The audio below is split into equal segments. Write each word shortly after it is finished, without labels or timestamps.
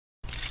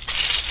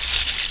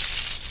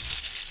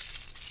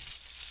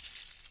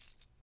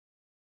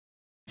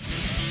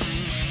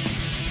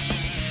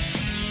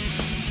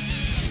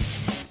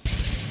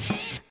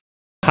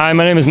Hi,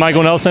 my name is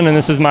Michael Nelson, and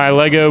this is my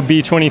LEGO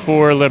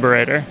B-24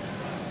 Liberator.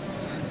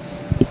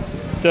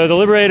 So the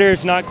Liberator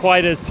is not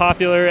quite as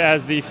popular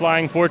as the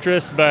Flying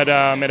Fortress, but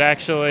it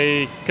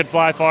actually could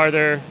fly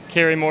farther,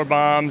 carry more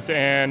bombs,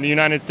 and the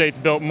United States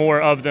built more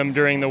of them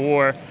during the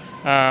war.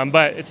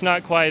 But it's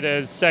not quite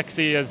as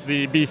sexy as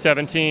the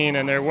B-17,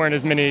 and there weren't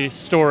as many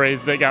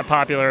stories that got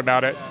popular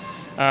about it.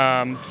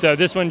 So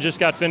this one just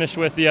got finished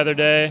with the other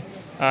day.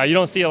 You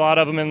don't see a lot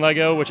of them in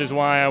LEGO, which is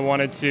why I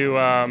wanted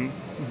to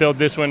build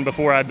this one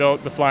before I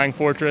built the Flying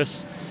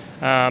Fortress.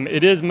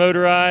 It is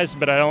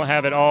motorized, but I don't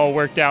have it all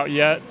worked out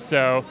yet,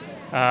 so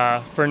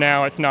for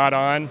now it's not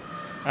on.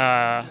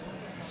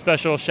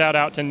 Special shout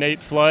out to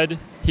Nate Flood.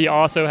 He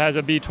also has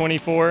a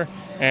B-24,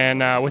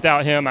 and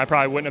without him I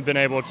probably wouldn't have been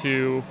able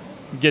to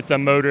get the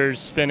motors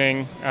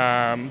spinning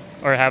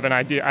or have an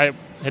idea. I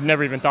had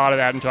never even thought of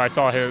that until I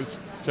saw his.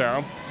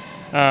 So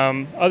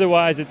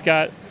otherwise it's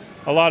got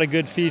a lot of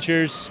good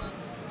features.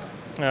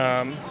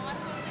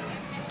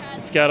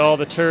 It's got all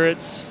the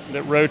turrets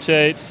that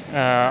rotate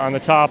on the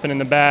top and in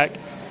the back.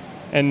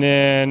 And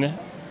then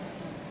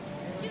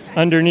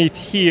underneath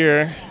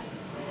here,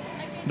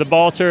 the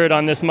ball turret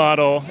on this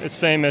model is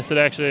famous. It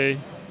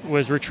actually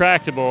was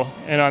retractable.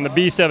 And on the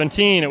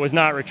B-17, it was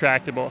not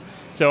retractable.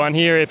 So on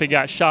here, if it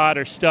got shot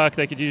or stuck,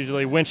 they could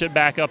usually winch it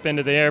back up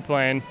into the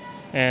airplane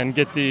and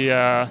get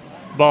the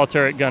ball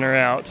turret gunner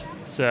out.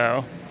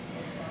 So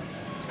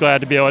it's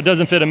glad to be able. It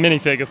doesn't fit a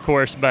minifig, of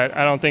course, but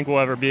I don't think we'll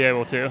ever be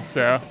able to.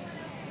 So.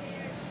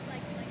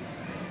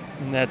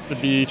 And that's the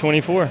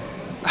B-24.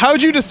 How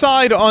did you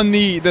decide on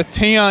the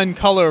tan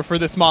color for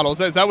this model?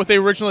 Is that what they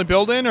originally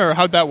built in, or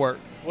how'd that work?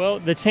 Well,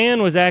 the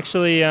tan was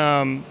actually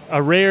a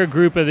rare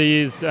group of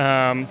these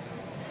that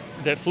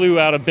flew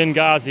out of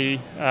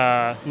Benghazi,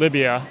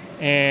 Libya.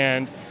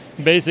 And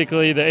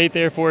basically the 8th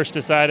Air Force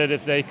decided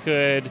if they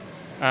could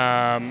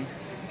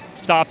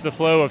stop the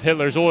flow of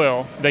Hitler's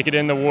oil, they could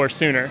end the war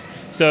sooner.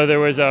 So there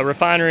was a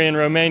refinery in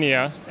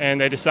Romania,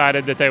 and they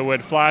decided that they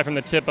would fly from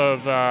the tip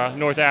of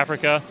North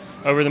Africa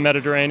over the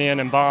Mediterranean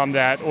and bomb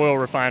that oil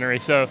refinery.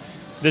 So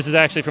this is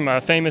actually from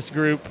a famous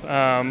group.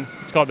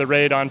 It's called the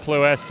Raid on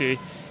Ploesti.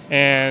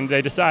 And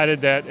they decided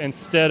that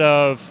instead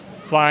of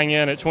flying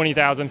in at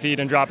 20,000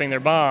 feet and dropping their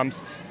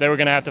bombs, they were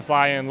going to have to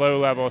fly in low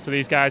level. So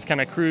these guys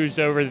kind of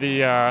cruised over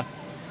the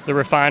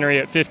refinery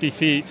at 50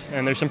 feet,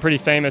 and there's some pretty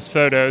famous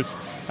photos.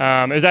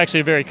 It was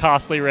actually a very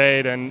costly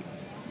raid and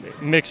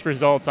mixed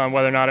results on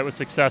whether or not it was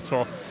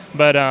successful.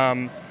 But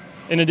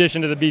in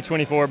addition to the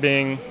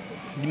B-24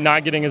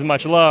 not getting as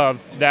much love,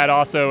 that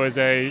also is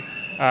a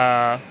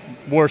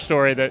war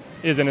story that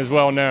isn't as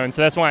well known.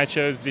 So that's why I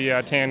chose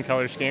the tan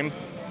color scheme.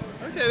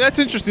 Okay, that's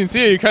interesting. So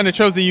yeah, you kind of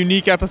chose a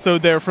unique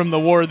episode there from the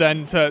war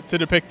then to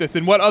depict this.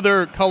 And what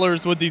other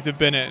colors would these have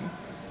been in?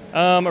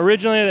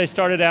 Originally they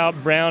started out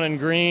brown and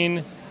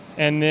green,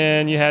 and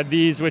then you had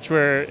these, which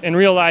were, in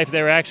real life,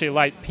 they were actually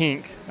light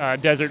pink.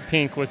 Desert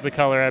pink was the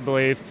color, I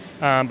believe,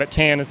 but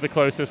tan is the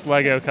closest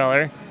LEGO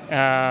color.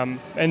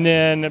 And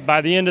then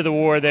by the end of the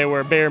war, they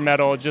were bare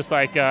metal, just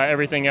like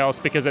everything else,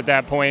 because at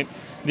that point,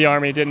 the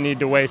Army didn't need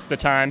to waste the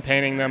time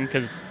painting them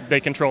because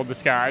they controlled the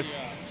skies.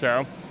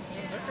 So.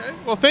 Okay.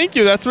 Well, thank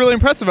you. That's really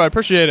impressive. I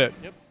appreciate it.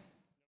 Yep.